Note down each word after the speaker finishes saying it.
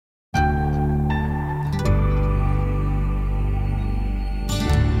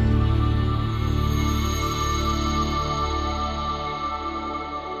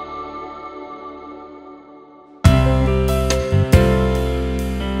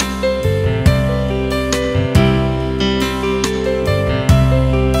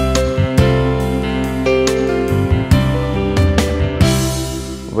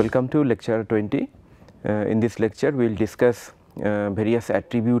Welcome to lecture 20. In this lecture we will discuss various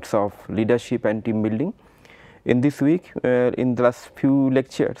attributes of leadership and team building. In this week, in the last few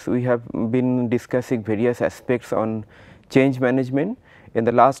lectures we have been discussing various aspects on change management. In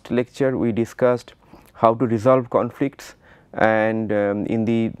the last lecture we discussed how to resolve conflicts and in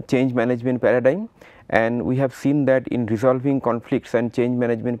the change management paradigm, and we have seen that in resolving conflicts and change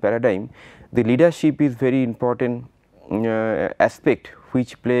management paradigm, the leadership is very important aspect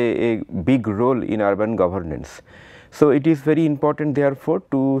which play a big role in urban governance. So, it is very important therefore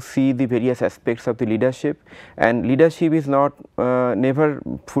to see the various aspects of the leadership, and leadership is not never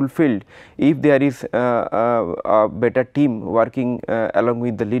fulfilled if there is a better team working along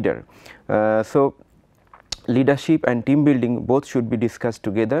with the leader. So, leadership and team building both should be discussed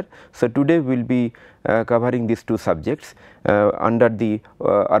together. So, today we will be covering these two subjects under the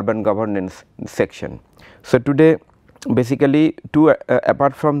urban governance section. So, today basically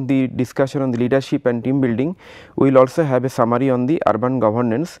apart from the discussion on the leadership and team building, we will also have a summary on the urban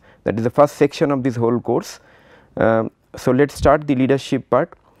governance, that is the first section of this whole course. So, let us start the leadership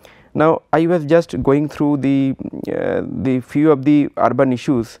part. Now, I was just going through the few of the urban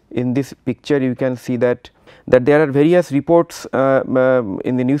issues. In this picture you can see that there are various reports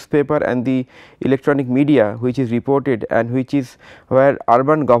in the newspaper and the electronic media which is reported, and which is where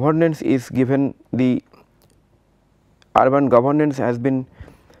urban governance is given, the urban governance has been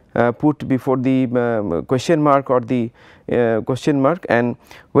put before the question mark or the question mark, and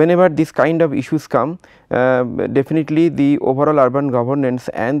whenever this kind of issues come, definitely the overall urban governance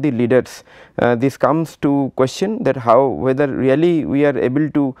and the leaders, this comes to question that how whether really we are able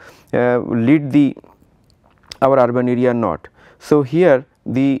to lead our urban area or not. So, here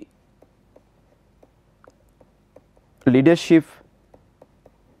the leadership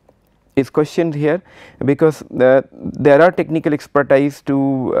is questioned here, because there are technical expertise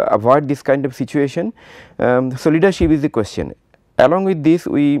to avoid this kind of situation. So, leadership is the question. Along with this,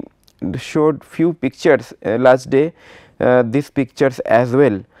 we showed few pictures last day, these pictures as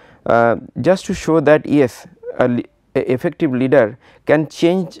well, just to show that yes, a effective leader can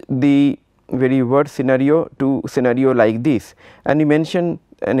change the very worst scenario to scenario like this. And we mentioned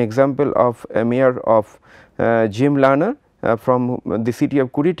an example of a mayor of Jim Lerner from the city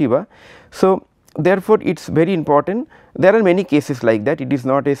of Curitiba. So, therefore, it is very important. There are many cases like that, it is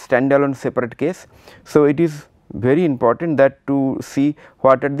not a standalone separate case. So, it is very important that to see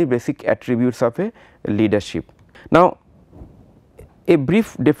what are the basic attributes of a leadership. Now, a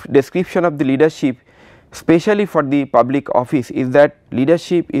brief description of the leadership, especially for the public office, is that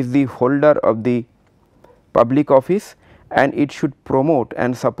leadership is the holder of the public office, and it should promote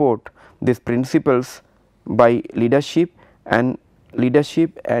and support these principles by leadership and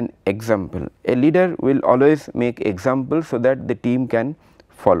example. A leader will always make example so that the team can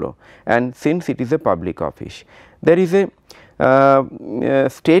follow, and since it is a public office, there is a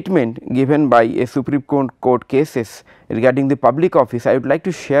statement given by a Supreme Court cases regarding the public office. I would like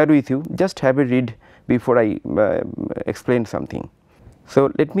to share with you, just have a read before I explain something.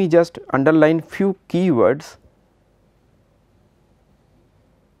 So, let me just underline few keywords.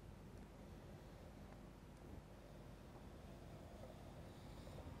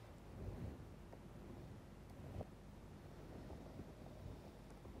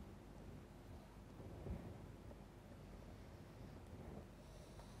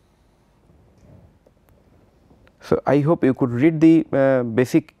 So, I hope you could read the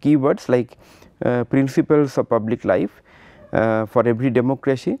basic keywords like principles of public life for every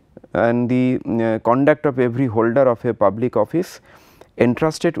democracy, and the conduct of every holder of a public office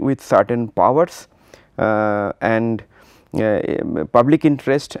entrusted with certain powers, and public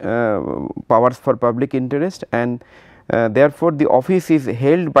interest, powers for public interest, and therefore, the office is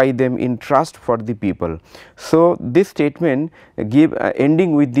held by them in trust for the people. So, this statement give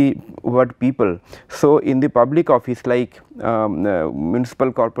ending with the word people. So, in the public office like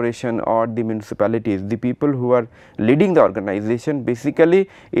municipal corporation or the municipalities, the people who are leading the organization, basically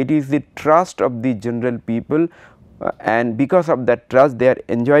it is the trust of the general people, and because of that trust they are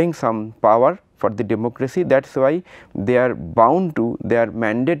enjoying some power for the democracy. That is why they are bound to, they are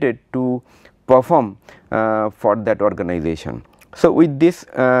mandated to perform for that organization. So, with this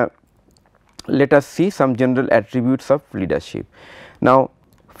let us see some general attributes of leadership. Now,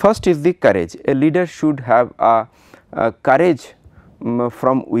 first is the courage. A leader should have a courage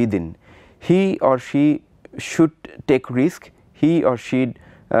from within. He or she should take risk, he or she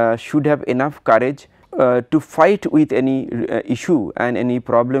should have enough courage to fight with any issue and any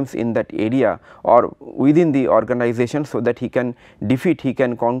problems in that area or within the organization, so that he can he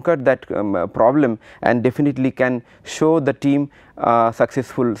can conquer that problem and definitely can show the team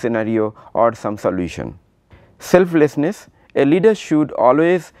successful scenario or some solution. Selflessness: a leader should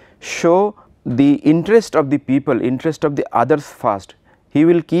always show the interest of the people, interest of the others first. He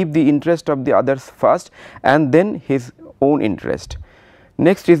will keep the interest of the others first and then his own interest.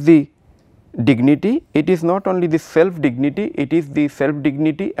 Next is the dignity. It is not only the self dignity, it is the self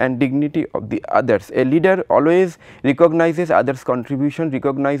dignity and dignity of the others. A leader always recognizes others' contribution,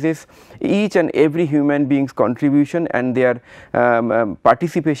 recognizes each and every human being's contribution and their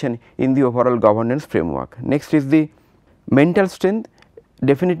participation in the overall governance framework. Next is the mental strength.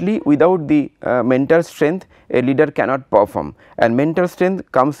 Definitely without the mental strength a leader cannot perform, and mental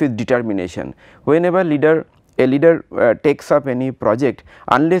strength comes with determination. Whenever a leader takes up any project,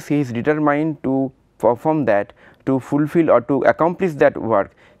 unless he is determined to perform that, to fulfill or to accomplish that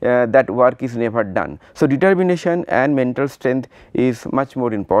work is never done. So, determination and mental strength is much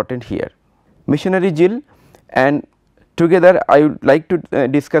more important here. Missionary zeal, and together I would like to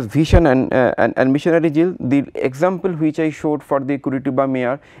discuss vision and missionary zeal. The example which I showed for the Curitiba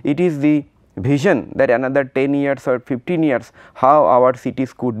mayor, it is the vision that another 10 years or 15 years how our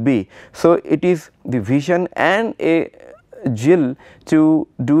cities could be. So, it is the vision and a zeal to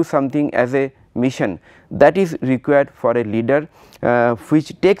do something as a mission that is required for a leader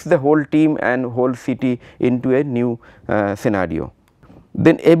which takes the whole team and whole city into a new scenario.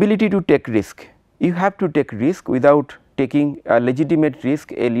 Then ability to take risk. You have to take risk. Without taking a legitimate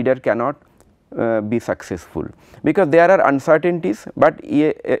risk, a leader cannot be successful, because there are uncertainties, but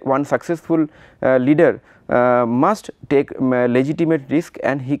one successful leader must take legitimate risk,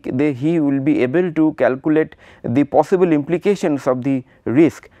 and he will be able to calculate the possible implications of the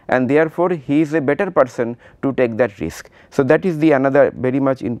risk, and therefore, he is a better person to take that risk. So, that is the another very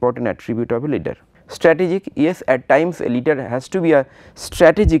much important attribute of a leader. Strategic, yes, at times a leader has to be a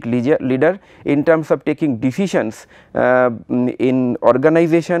strategic leader in terms of taking decisions in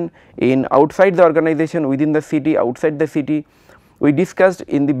organization, in outside the organization, within the city, outside the city. We discussed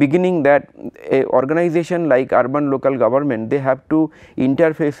in the beginning that a organization like urban local government, they have to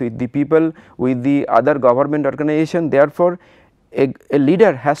interface with the people, with the other government organization. Therefore, a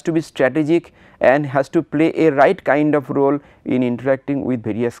leader has to be strategic and has to play a right kind of role in interacting with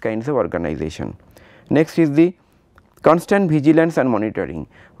various kinds of organization. Next is the constant vigilance and monitoring.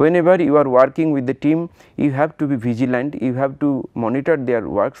 Whenever you are working with the team, you have to be vigilant, you have to monitor their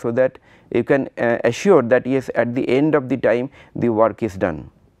work, so that you can assure that yes, at the end of the time the work is done.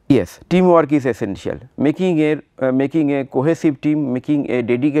 Yes, teamwork is essential. Making a cohesive team, making a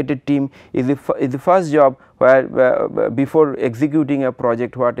dedicated team is the first job where before executing a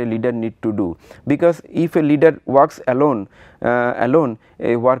project what a leader need to do, because if a leader works alone,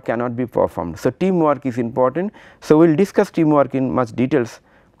 a work cannot be performed. So, teamwork is important. So, we will discuss teamwork in much details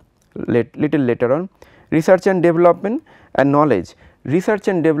little later on. Research and development and knowledge. Research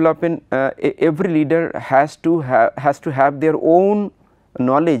and development, every leader has to have their own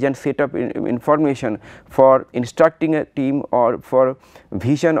knowledge and set up information for instructing a team or for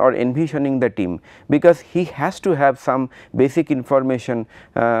vision or envisioning the team, because he has to have some basic information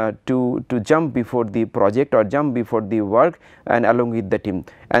to jump before the project or jump before the work and along with the team,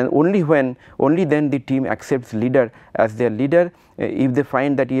 and only then the team accepts leader as their leader if they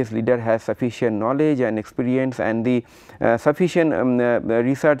find that yes, leader has sufficient knowledge and experience and the sufficient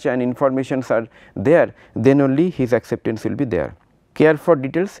research and informations are there, then only his acceptance will be there. Care for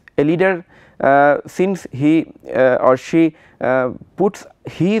details. A leader, since he or she puts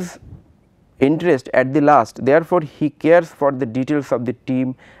his interest at the last, therefore, he cares for the details of the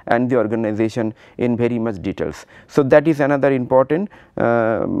team and the organization in very much details. So, that is another important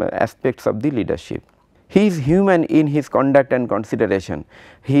aspects of the leadership. He is human in his conduct and consideration.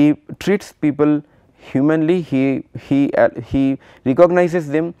 He treats people humanly, he recognizes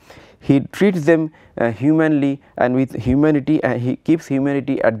them, he treats them humanly and with humanity, and he keeps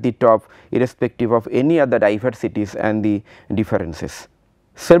humanity at the top irrespective of any other diversities and the differences.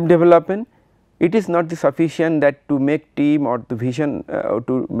 Self development, it is not the sufficient that to make team or to vision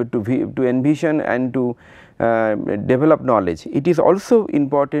to envision and to develop knowledge. It is also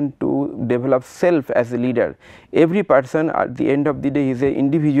important to develop self as a leader. Every person at the end of the day is an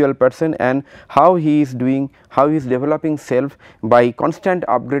individual person, and how he is doing, how he is developing self by constant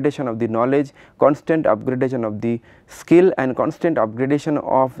upgradation of the knowledge, constant upgradation of the skill and constant upgradation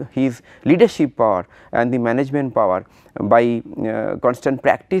of his leadership power and the management power by constant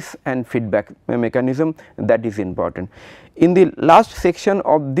practice and feedback mechanism, that is important. In the last section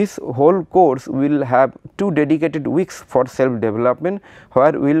of this whole course, we will have 2 dedicated weeks for self development,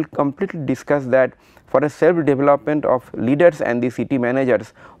 where we will completely discuss that for a self development of leaders and the city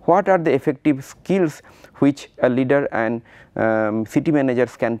managers, what are the effective skills which a leader and city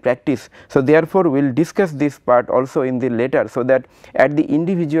managers can practice. So, therefore, we will discuss this part also in the later, so that at the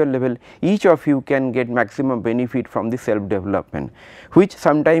individual level each of you can get maximum benefit from the self development, which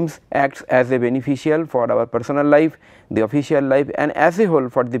sometimes acts as a beneficial for our personal life, the official life, and as a whole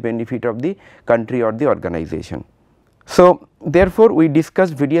for the benefit of the country or the organization. So, therefore, we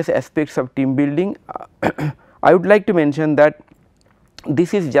discussed various aspects of team building. I would like to mention that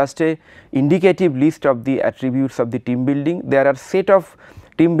this is just a indicative list of the attributes of the team building. There are set of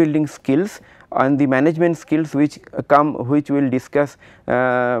team building skills and the management skills which we will discuss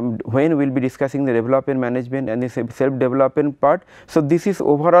when we will be discussing the development management and the self development part. So, this is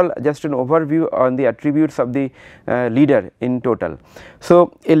overall just an overview on the attributes of the leader in total.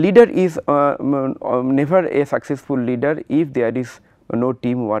 So, a leader is never a successful leader if there is no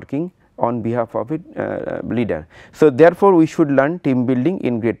team working on behalf of a leader. So, therefore, we should learn team building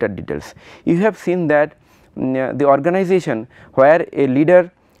in greater details. You have seen that the organization where a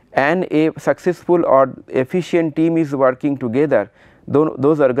leader and a successful or efficient team is working together,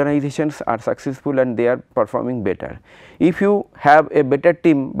 those organizations are successful and they are performing better. If you have a better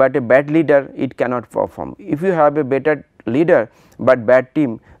team, but a bad leader, it cannot perform. If you have a better leader, but bad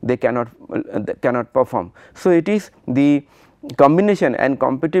team, they cannot perform. So, it is the combination and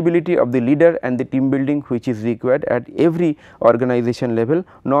compatibility of the leader and the team building which is required at every organization level,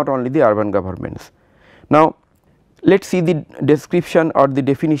 not only the urban governments. Now, let us see the description or the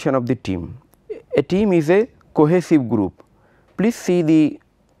definition of the team. A team is a cohesive group. Please see the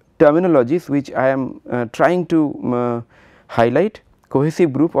terminologies which I am trying to highlight.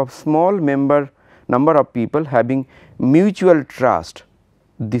 Cohesive group of small number of people having mutual trust.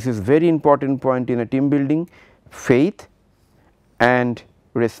 This is very important point in a team building. Faith and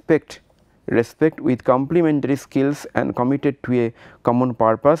respect with complementary skills and committed to a common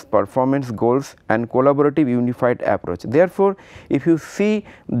purpose, performance goals and collaborative unified approach. Therefore, if you see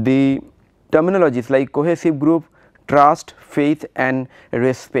the terminologies like cohesive group, trust, faith and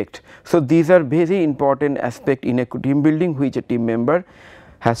respect. So, these are very important aspect in a team building which a team member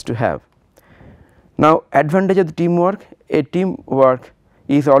has to have. Now, advantage of the teamwork, a teamwork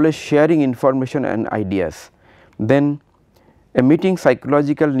is always sharing information and ideas. Then a meeting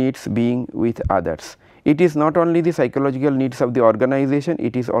psychological needs being with others. It is not only the psychological needs of the organization,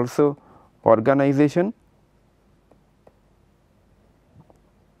 it is also organization,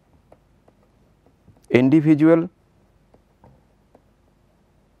 individual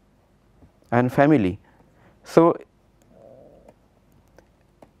and family. So,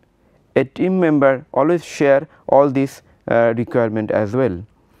 a team member always share all these requirement as well.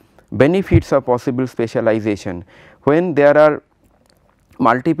 Benefits of possible specialization. When there are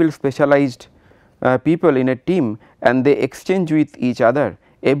multiple specialized people in a team and they exchange with each other,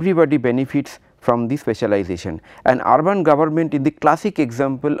 everybody benefits from the specialization. And urban government is the classic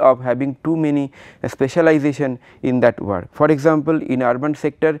example of having too many specialization in that work. For example, in urban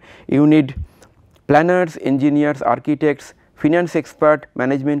sector you need planners, engineers, architects, finance expert,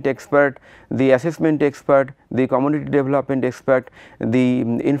 management expert, the assessment expert, the community development expert, the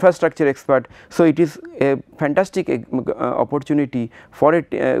infrastructure expert. So, it is a fantastic opportunity for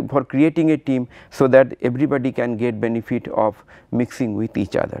for creating a team, so that everybody can get benefit of mixing with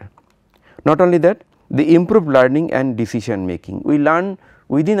each other. Not only that, the improved learning and decision making. We learn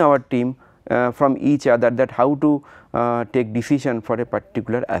within our team from each other that how to take decision for a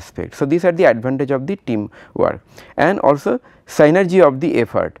particular aspect. So, these are the advantage of the team work, and also synergy of the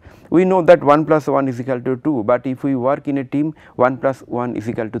effort. We know that 1 plus 1 is equal to 2, but if we work in a team 1 plus 1 is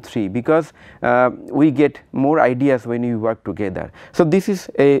equal to 3, because we get more ideas when we work together. So, this is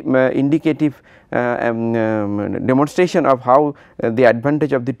a indicative demonstration of how the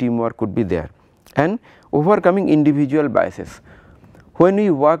advantage of the teamwork could be there. And overcoming individual biases. When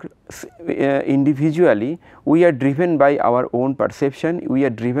we work individually, we are driven by our own perception, we are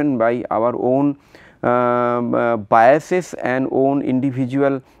driven by our own biases and own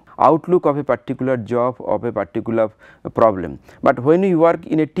individual outlook of a particular job, of a particular problem. But when we work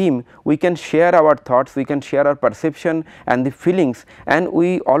in a team, we can share our thoughts, we can share our perception and the feelings, and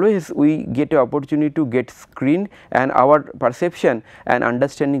we get an opportunity to get screened, and our perception and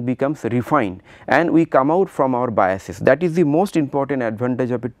understanding becomes refined, and we come out from our biases. That is the most important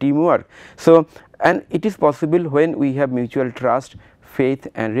advantage of a teamwork. So, and it is possible when we have mutual trust, faith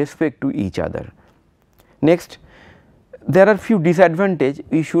and respect to each other. Next, there are few disadvantages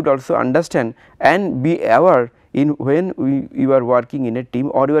we should also understand and be aware in when you are working in a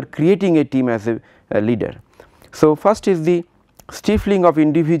team or you are creating a team as a leader. So, first is the stifling of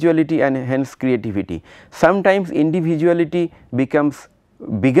individuality and hence creativity. Sometimes individuality becomes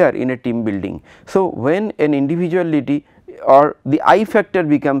bigger in a team building. So, when an individuality or the I factor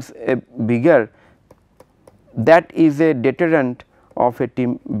becomes bigger, that is a deterrent of a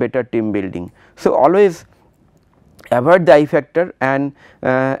better team building. So, always avoid the I factor and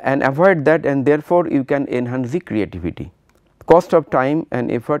avoid that, and therefore, you can enhance the creativity. Cost of time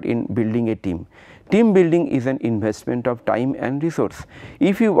and effort in building a team. Team building is an investment of time and resource.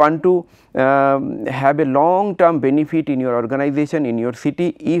 If you want to have a long term benefit in your organization, in your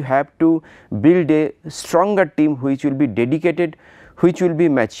city, you have to build a stronger team which will be dedicated, which will be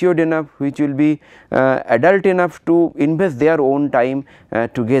matured enough, which will be adult enough to invest their own time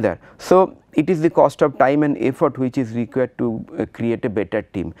together. So, it is the cost of time and effort which is required to create a better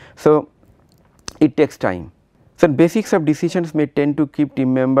team. So, it takes time. So, basics of decisions may tend to keep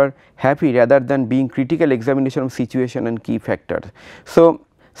team member happy rather than being critical examination of situation and key factors. So,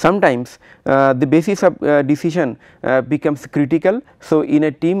 sometimes the basis of decision becomes critical. So, in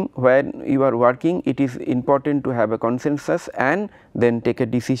a team where you are working, it is important to have a consensus and then take a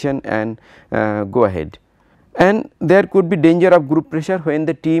decision and go ahead. And there could be danger of group pressure when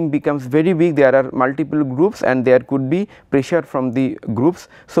the team becomes very big. There are multiple groups and there could be pressure from the groups.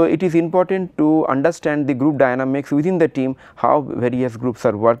 So, it is important to understand the group dynamics within the team, how various groups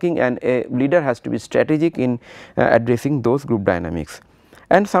are working, and a leader has to be strategic in addressing those group dynamics.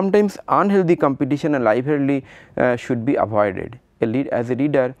 And sometimes unhealthy competition and rivalry should be avoided. As a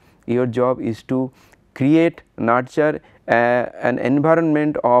leader, your job is to create, nurture an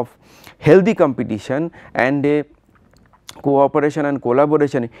environment of healthy competition and a cooperation and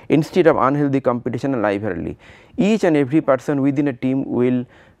collaboration instead of unhealthy competition and rivalry. Each and every person within a team will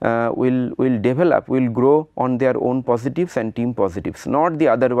develop, will grow on their own positives and team positives, not the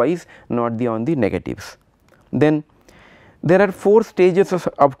otherwise, not the on the negatives. Then there are 4 stages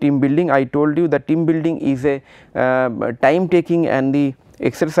of team building. I told you that team building is a time taking and the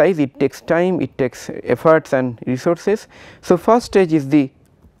exercise. It takes time, it takes efforts and resources. So, first stage is the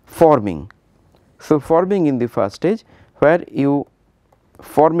forming. So, forming in the first stage, where you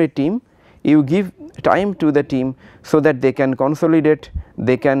form a team, you give time to the team so that they can consolidate,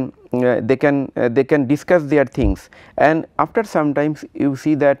 they can discuss their things, and after some times you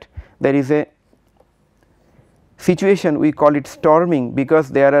see that there is a situation, we call it storming, because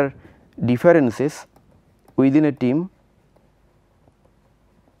there are differences within a team,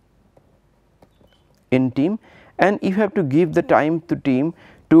 and you have to give the time to team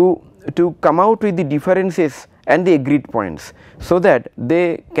to come out with the differences and the agreed points, so that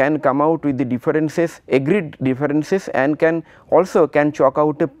they can come out with the differences, agreed differences, and can chalk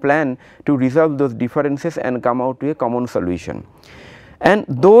out a plan to resolve those differences and come out to a common solution. And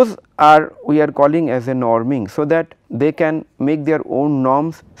those are we are calling as a norming, so that they can make their own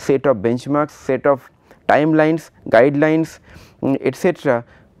norms, set of benchmarks, set of timelines, guidelines, etc.,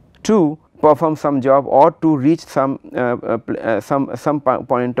 to perform some job or to reach some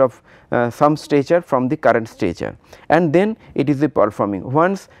point of some stature from the current stature, and then it is the performing.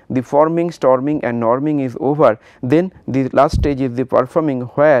 Once the forming, storming and norming is over, then the last stage is the performing,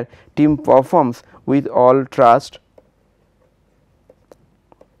 where team performs with all trust,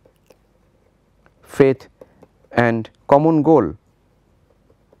 faith and common goal.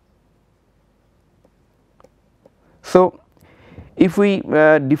 So, if we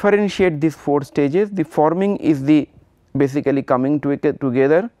differentiate these 4 stages, the forming is the basically coming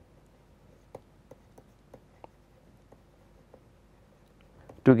together,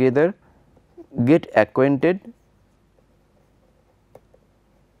 get acquainted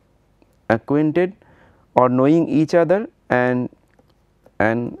or knowing each other and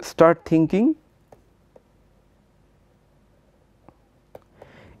start thinking.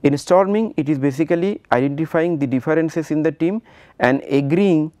 In storming, it is basically identifying the differences in the team and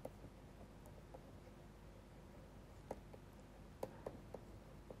agreeing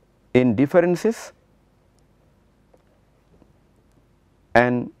in differences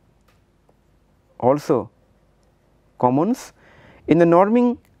and also commons. In the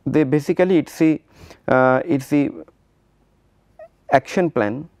norming, they basically it is the action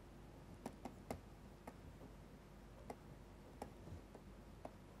plan,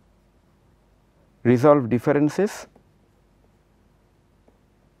 resolve differences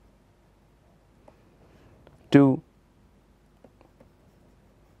to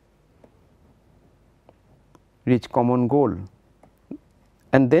reach common goal,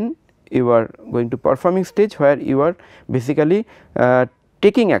 and then you are going to performing stage, where you are basically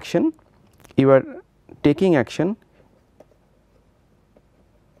taking action, you are taking actions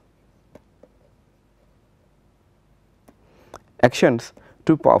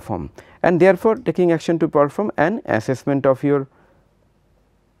to perform, and therefore, taking action to perform an assessment of your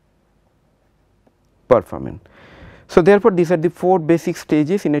performance. So, therefore, these are the 4 basic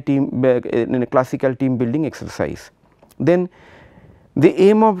stages in a team in a classical team building exercise. Then the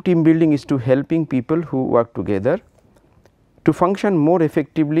aim of team building is to helping people who work together to function more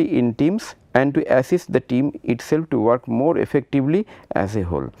effectively in teams and to assist the team itself to work more effectively as a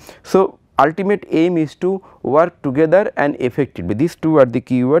whole. So, ultimate aim is to work together and effectively, these two are the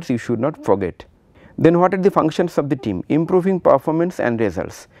keywords you should not forget. Then what are the functions of the team? Improving performance and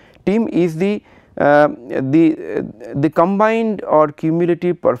results. Team is the combined or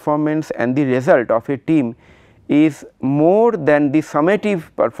cumulative performance and the result of a team is more than the summative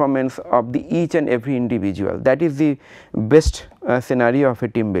performance of the each and every individual. That is the best scenario of a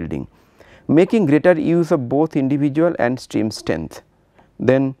team building, making greater use of both individual and team strength.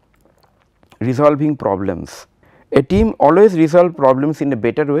 Then resolving problems. A team always resolve problems in a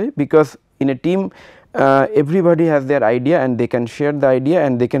better way, because in a team everybody has their idea and they can share the idea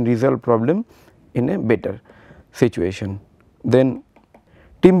and they can resolve problem in a better situation. Then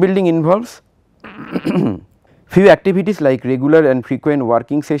team building involves few activities like regular and frequent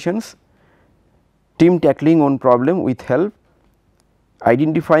working sessions, team tackling on problem with help,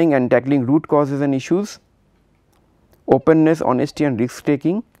 identifying and tackling root causes and issues, openness, honesty and risk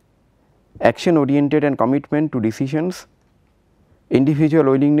taking, action oriented and commitment to decisions,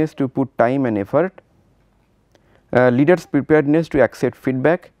 individual willingness to put time and effort, leaders preparedness to accept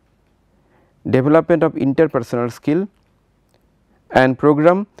feedback, development of interpersonal skill, and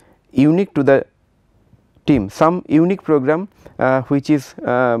program unique to the team, some unique program which is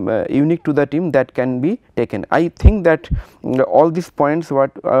unique to the team that can be taken. I think that all these points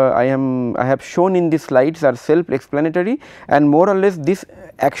what I have shown in the slides are self explanatory, and more or less these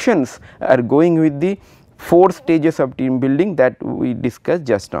actions are going with the 4 stages of team building that we discussed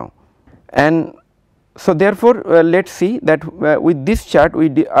just now. And so, therefore, let us see that with this chart we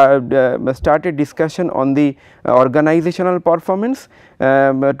started discussion on the organizational performance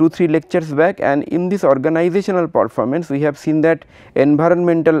 2-3 lectures back, and in this organizational performance we have seen that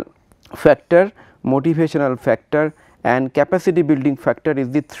environmental factor, motivational factor and capacity building factor is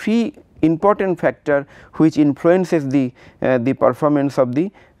the 3 important factor which influences the performance of the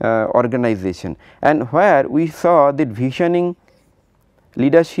organization, and where we saw that visioning,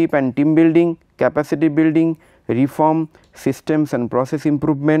 leadership and team building, capacity building, reform, systems and process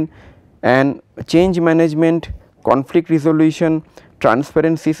improvement, and change management, conflict resolution,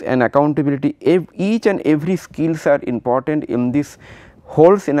 transparencies and accountability, each and every skills are important in this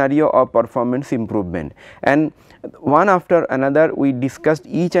whole scenario of performance improvement. And one after another we discussed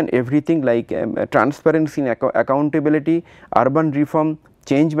each and everything like transparency and accountability, urban reform,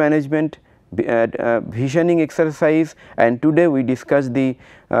 change management, visioning exercise, and today we discussed the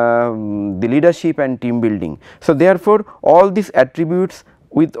leadership and team building. So, therefore, all these attributes,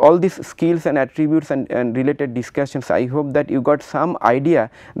 with all these skills and attributes and related discussions, I hope that you got some idea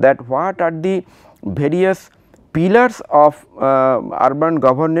that what are the various pillars of urban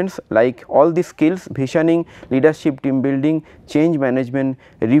governance, like all the skills, visioning, leadership, team building, change management,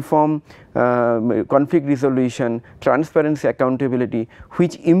 reform, conflict resolution, transparency, accountability,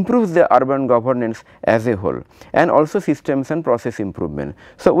 which improves the urban governance as a whole, and also systems and process improvement.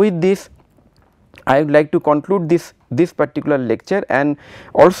 So, with this I would like to conclude this particular lecture, and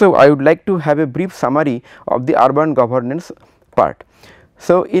also I would like to have a brief summary of the urban governance part.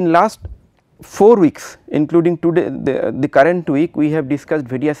 So, in last 4 weeks including today the current week, we have discussed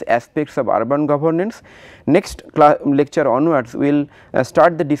various aspects of urban governance. Next lecture onwards we will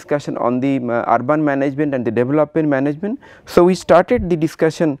start the discussion on the urban management and the development management. So, we started the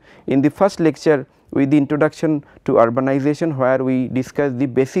discussion in the first lecture with the introduction to urbanization, where we discussed the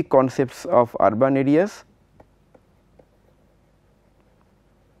basic concepts of urban areas,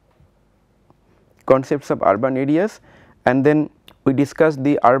 and then we discussed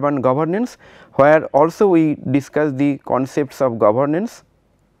the urban governance, where also we discussed the concepts of governance,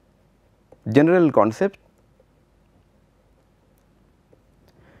 general concept,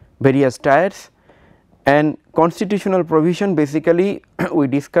 various tiers, and constitutional provision. Basically we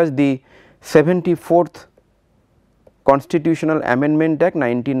discussed the 74th Constitutional Amendment Act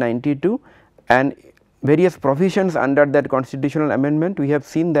 1992 and various provisions under that constitutional amendment. We have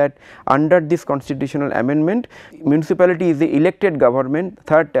seen that under this constitutional amendment, municipality is the elected government,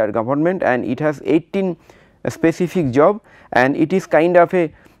 3rd tier government, and it has 18 specific job, and it is kind of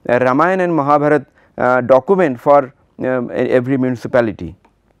a Ramayana and Mahabharata document for every municipality.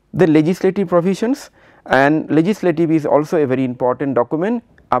 The legislative provisions, And legislative is also a very important document.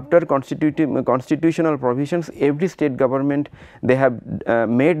 After constitutional provisions, every state government, they have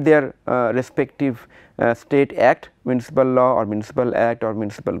made their respective state act, municipal law or municipal act or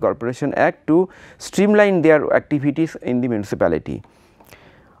municipal corporation act, to streamline their activities in the municipality.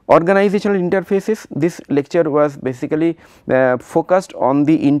 Organizational interfaces, this lecture was basically focused on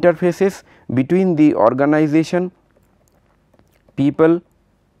the interfaces between the organization, people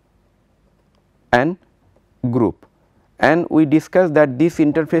and group, and we discussed that these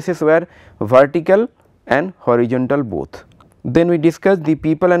interfaces were vertical and horizontal both. Then we discussed the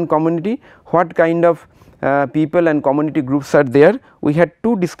people and community, what kind of people and community groups are there. We had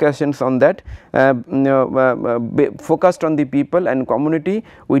two discussions on that, focused on the people and community.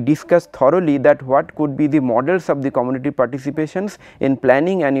 We discussed thoroughly that what could be the models of the community participations in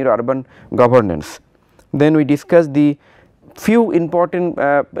planning and your urban governance. Then we discussed the few important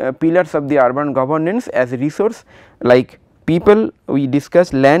pillars of the urban governance as a resource, like people, we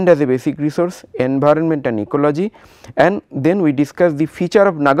discussed land as a basic resource, environment and ecology, and then we discussed the feature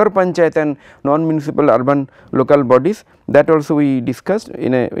of Nagar Panchayat and non-municipal urban local bodies, that also we discussed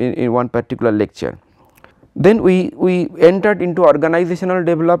in one particular lecture. Then we entered into organizational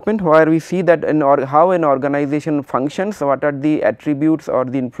development, where we see that how an organization functions, what are the attributes or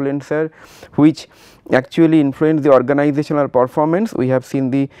the influencer which actually influence the organizational performance. We have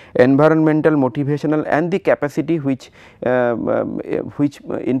seen the environmental, motivational and the capacity which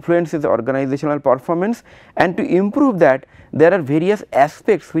influences the organizational performance, and to improve that there are various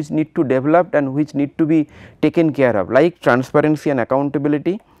aspects which need to develop and which need to be taken care of, like transparency and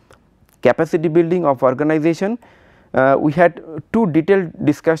accountability, capacity building of organization. We had two detailed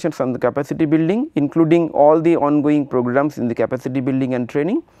discussions on the capacity building, including all the ongoing programs in the capacity building and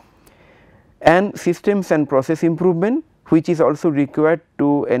training, and systems and process improvement, which is also required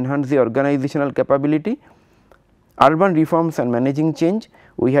to enhance the organizational capability. Urban reforms and managing change,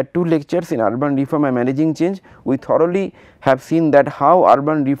 we had two lectures in urban reform and managing change. We thoroughly have seen that how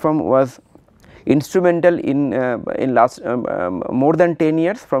urban reform was instrumental in last more than 10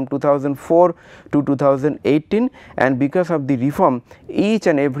 years, from 2004 to 2018, and because of the reform, each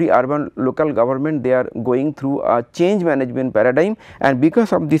and every urban local government, they are going through a change management paradigm, and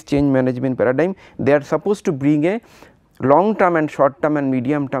because of this change management paradigm, they are supposed to bring a long term and short term and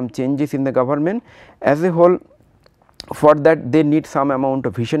medium term changes in the government as a whole. For that they need some amount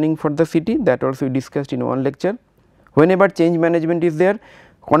of visioning for the city, that also we discussed in one lecture. Whenever change management is there,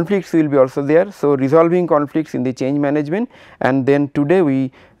 conflicts will be also there. So, resolving conflicts in the change management, and then today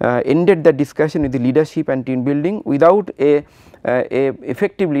we ended the discussion with the leadership and team building. Without a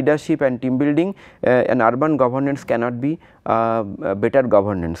effective leadership and team building, an urban governance cannot be better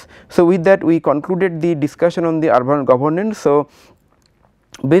governance. So, with that we concluded the discussion on the urban governance. So,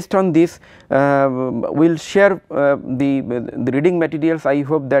 based on this, we will share the reading materials. I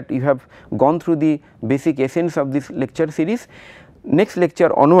hope that you have gone through the basic essence of this lecture series. Next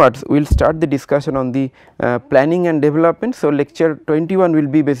lecture onwards, we will start the discussion on the planning and development. So, lecture 21 will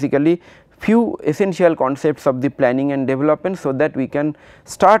be basically few essential concepts of the planning and development, so that we can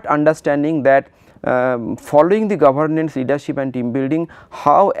start understanding that following the governance, leadership and team building,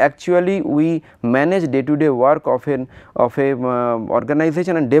 how actually we manage day to day work of a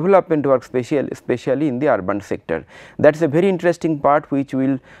organization and development work, especially in the urban sector. That is a very interesting part which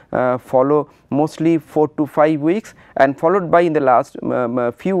will follow mostly 4 to 5 weeks, and followed by in the last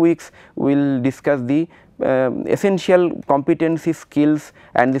few weeks we will discuss the essential competency, skills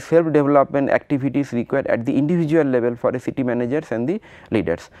and the self development activities required at the individual level for the city managers and the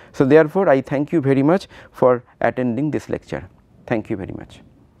leaders. So, therefore, I thank you very much for attending this lecture. Thank you very much.